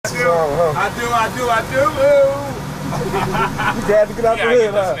on, huh? I do. You glad to get out the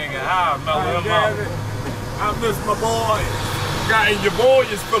hood, huh? I miss my boy. And your boy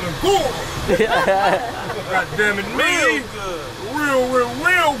is feeling good. God damn it, me. Real good.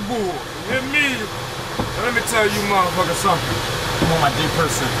 You hear me? Now let me tell you motherfucker something. I'm on my J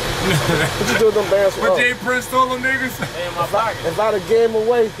person. What you do with them bands for? What J Prince stole them niggas? If I'd have gave him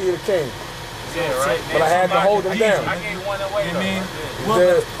away, he'd have came. Yeah, right. But I had to hold him down. I gave one away. You mean?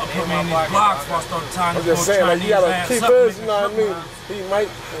 I put me in these blocks before I start tying. I'm just saying, like, you gotta keep his, you know what I mean? He might.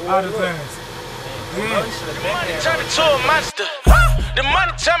 Out of things. Turn me to a monster. The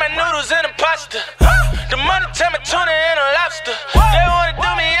money turn my noodles into pasta. The money turn my tuna into lobster. They wanna do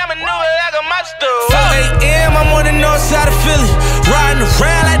me, I'ma do it like a monster. 5 a.m. I'm on the north side of Philly, riding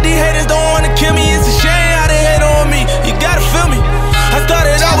around like these haters don't wanna kill me. It's a shame how they hate on me. You gotta feel me. I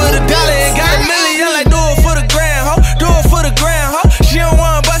started out with $1 and got $1 million. Like do it for the grand, ho. Do it for the grand, ho. She don't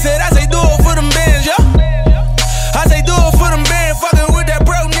wanna bust it. I say do it for them bands, yo. I say do it for them bands. Fucking with that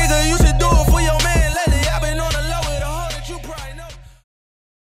broke nigga. You should do it for your man. Lately I've been on the low with a hoe that you probably know.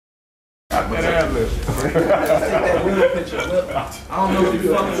 I don't know if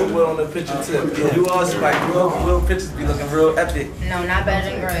you fucking with Will on the picture tip. Yeah, you all spike. Will pictures be looking real epic. No, not better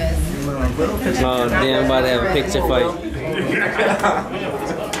than grass. Oh, damn, about to have a picture fight.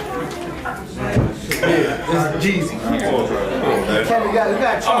 It's Jeezy. Kevin, you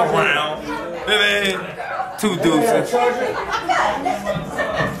got I'm around. Baby. 2 deuces. I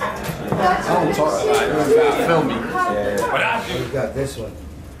don't talk about it. Film me. But I do. You got this one.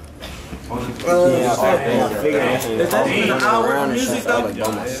 Yeah, I figured Is that even an hour of music though? like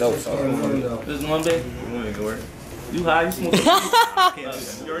by myself. This one big? You high? You smoke?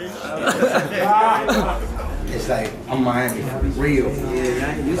 It's like, I'm Miami for real. Yeah, I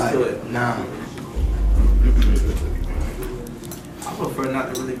ain't used to it. Nah. I prefer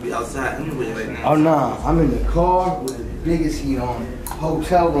not to really be outside anyway right now. Oh, nah. I'm in the car with the biggest heat on.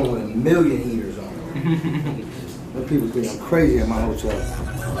 Hotel room with 1 million heaters on. Them people think I'm crazy at my hotel.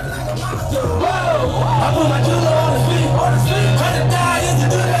 I put my jewelry on the sleep, try to die just to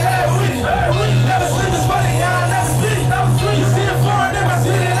do the heroin. Never sleep is funny, y'all never sleep. You see it foreign in my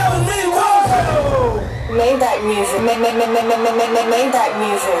city, that was me. Whoa! Made that music. Made that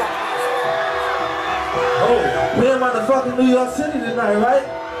music. Oh, we're in motherfucking New York City tonight, right?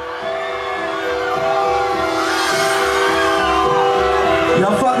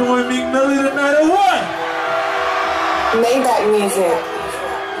 Y'all fucking with Meek tonight or what? Made that music.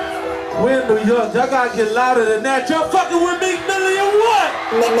 We're in New York, y'all gotta get louder than that. Y'all fucking with Meek or what?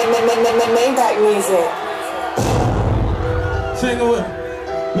 Made that music. Sing it with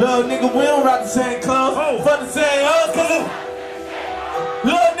little nigga, we don't rock the same clothes, fuck the same hoes, cause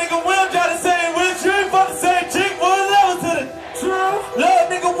little nigga, we don't try the same with you, fuck the same chick, boy, levels to the true. Little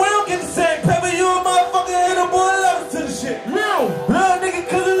nigga, we don't get the same pepper, you a motherfucker, hit a boy, levels to the shit. Little nigga,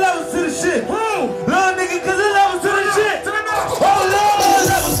 cause it levels to the shit. Little nigga, cause it levels to the shit. Oh Lord,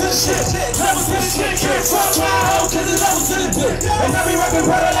 levels to the shit. Levels to the shit, can't fuck my hoe, cause it levels to the dick. And I be rapping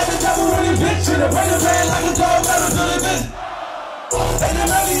brother like a devil really bitch, and I bring the band like a dog, levels to the bitch. And I'm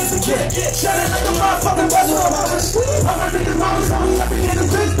ready as a kid, shining like a motherfucking bezel on my wrist. I'm gonna think his mama saw me up in the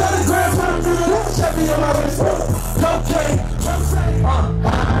bitch, got a grand for the Chevy on my wrist. Cocaine,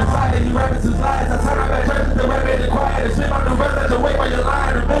 decided you rapping some lies. I turn up at church to rap in the quiet and sleep on the rest of the way while you're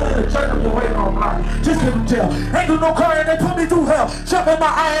lying. The middle of the church, I'm waiting on mine. Just give them jail. Ain't do no crying, they put me through hell. Shove in my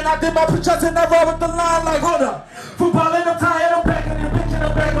eye and I did my pictures and I roll with the line like, hold up. Football in, I'm tired, I'm back in the bitch and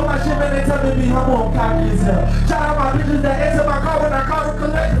I'm back on my shit, man. They telling me I'm on cocky as hell. Shout out my bitches that answer my call when I call them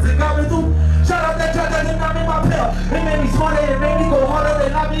collectors and got me through. Shout out that judge that did not make my pill. It made me smarter, it made me go harder. They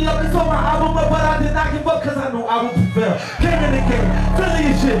locked me up and sold my album up, but I did not give up cause I knew I would prevail. Came in the game, Philly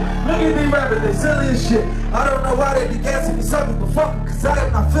as shit. Look at these rappers, they silly as shit. I don't know why they be gassing me something, but fuck them, cause I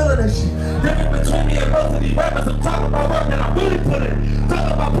am not feeling that shit. Different between me and most of these rappers, I'm talking about work that I really put in.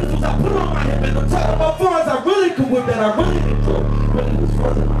 Talking about pistols I put on my hip, and I'm talking about foreigns I really could whip, that I really control. Really was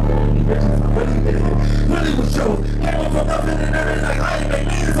frozen, I really bitches, I really did it. Really was shows, came up from nothing and everything like I ain't make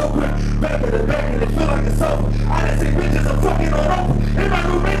me so quick. Back in the back and it feel like it's over. I done see bitches, I'm fucking on open. In my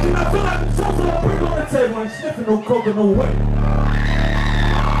new mansion, I feel like I'm so I bring on the table, I ain't sniffing no coke or no way.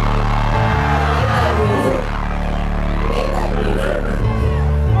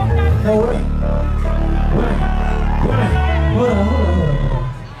 No way. Hold on.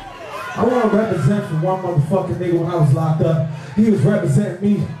 I want to represent for one motherfucking nigga when I was locked up. He was representing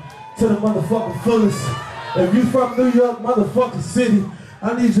me to the motherfucking fullest. If you from New York motherfucking city,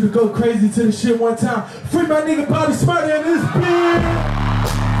 I need you to go crazy to the shit one time. Free my nigga Bobby Smarty and this bitch.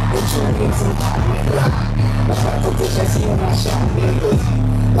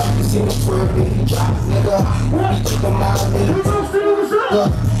 see the twerk, he drop, nigga. We keep them out, nigga.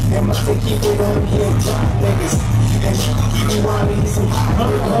 And my stick keep it on, he ain't drop, niggas. And she keep me winding, he's some hot,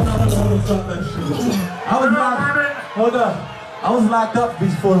 Hold up. I was locked up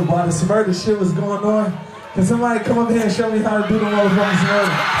before while the murder shit was going on. Can somebody come up here and show me how to do the motherfucking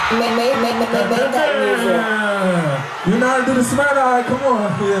murder? Make that music. You know how to do the smurder? Alright, come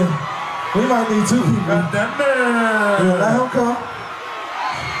on. Yeah. We might need 2 people. Yeah, let him come.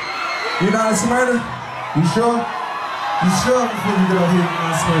 You know how to smurder? You sure? You sure before you get up here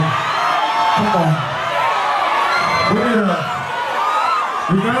and smurder? Come on. Bring it up.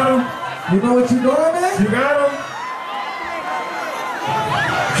 You got him? You know what you're doing, man? You got him?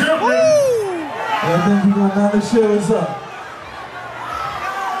 I think you gonna know the shit. What's up?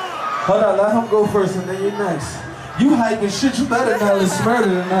 Hold on, let him go first and then you next. You hyping shit, you better know this murder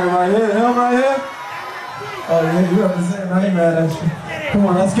tonight right here. Him right here? Oh yeah, you represent. I ain't mad at you. Come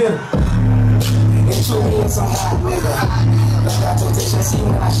on, let's get it. It's true, me and some hot nigga. Like I told Tisha, see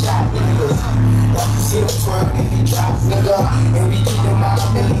when I shot niggas. Like you see the twerk, and he drop, nigga. And we keep them out,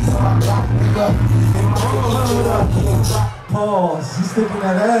 niggas on my block, nigga. And my nigga keep it up, he ain't drop. Pause. He's sticking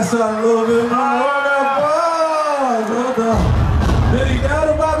that ass out a little bit more. Hold up, pause. Hold up. Did he got a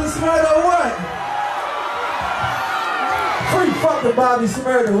Bobby Smurder or what? Free fucking Bobby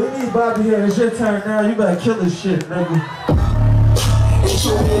Smurder. We need Bobby here. It's your turn now. You better kill this shit, nigga. It's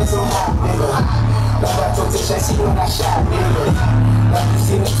true, me and some hot nigga. Like I told Tisha, see when I shot niggas. Like you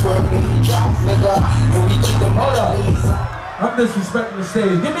see the twerk, and he drop, nigga. And we keep them out, niggas. I'm disrespecting the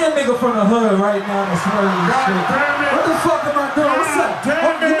stage. Give me a nigga from the hood right now that's smurder this shit. What the fuck am I doing? What's up?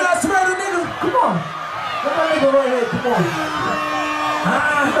 You not smurder, nigga? Come on. Get my nigga right here. Come on.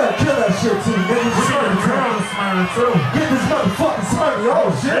 You better kill that shit too, nigga. Smurder too. Get this motherfucking smurder. Oh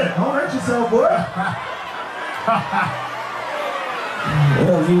shit. Don't hurt yourself, boy.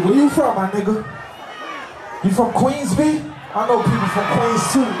 Where you from, my nigga? You from Queens, B? I know people from Queens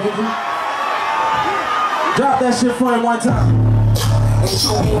too, nigga. Drop that shit for him one time. Ain't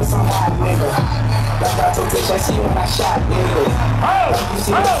true, me and some hot nigga. Like I told Tisha, see when I shot niggas. Like you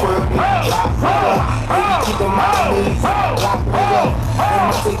see the twerk, and he drop, nigga. And we keep them out, niggas on my block, nigga. And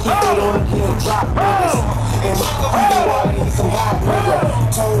my stick keep it on, he ain't drop, niggas. And we be wildin', he's some hot nigga.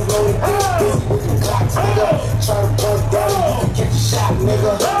 Turn loaded, busy with the clocks, nigga. Try to bust down, you can catch a shot,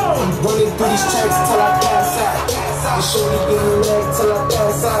 nigga. Running through these checks till I pass out. I'm sure he give me leg till I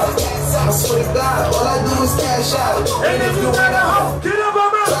pass out. I swear to God, all I do is cash out. And if you want a hoe, get up on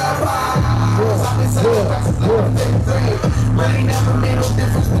me! But he never made no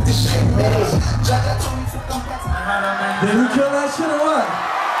difference with the shit, man. Did he kill that shit or what?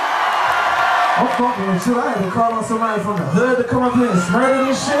 I'm fucking with you. I had to call on somebody from the hood to come up here and smurder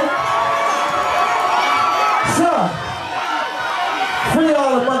this shit. Sir, free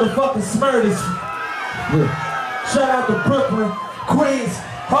all the motherfucking smurders. Shout out to Brooklyn, Queens,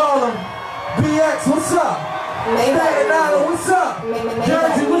 Harlem, BX, what's up? Staten Island, what's up?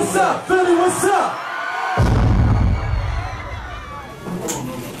 Jersey, what's up? Philly, what's up?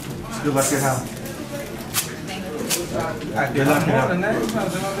 Good luck at how? Good luck at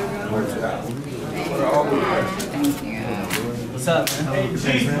What's up, man?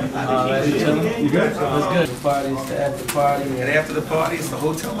 You good? What's good? The party's the after party. And after the party, it's the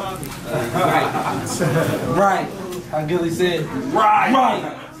hotel lobby. Right. How Gilly said. Right.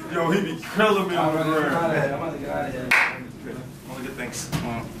 Yo, he be killing me on the ground. I'm about to get out of here. All the good things.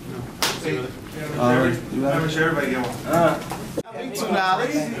 Let me share everybody get one.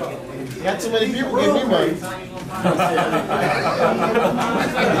 $2. Got too many people give me money.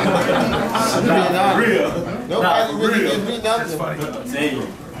 Real. Nobody really gives me nothing. Damn.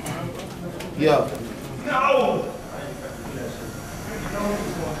 Yo. No.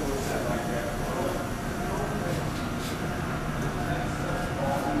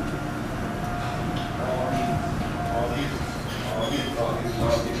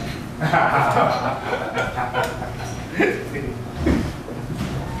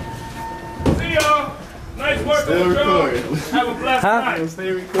 See y'all. Nice work. Still recording. Have a blessed night. Stay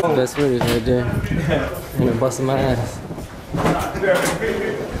recording. Best videos right there. And I'm busting my ass.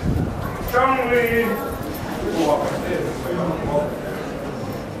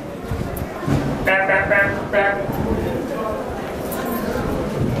 Back.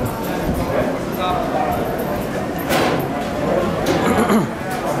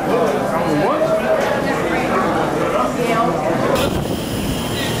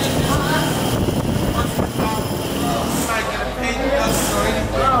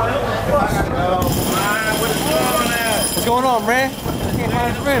 What's going on, man? I can't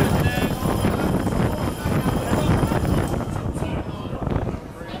find his friend.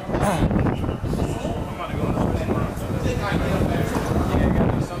 He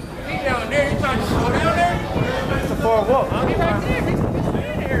down there, he trying to go down there? It's a far walk. He right there.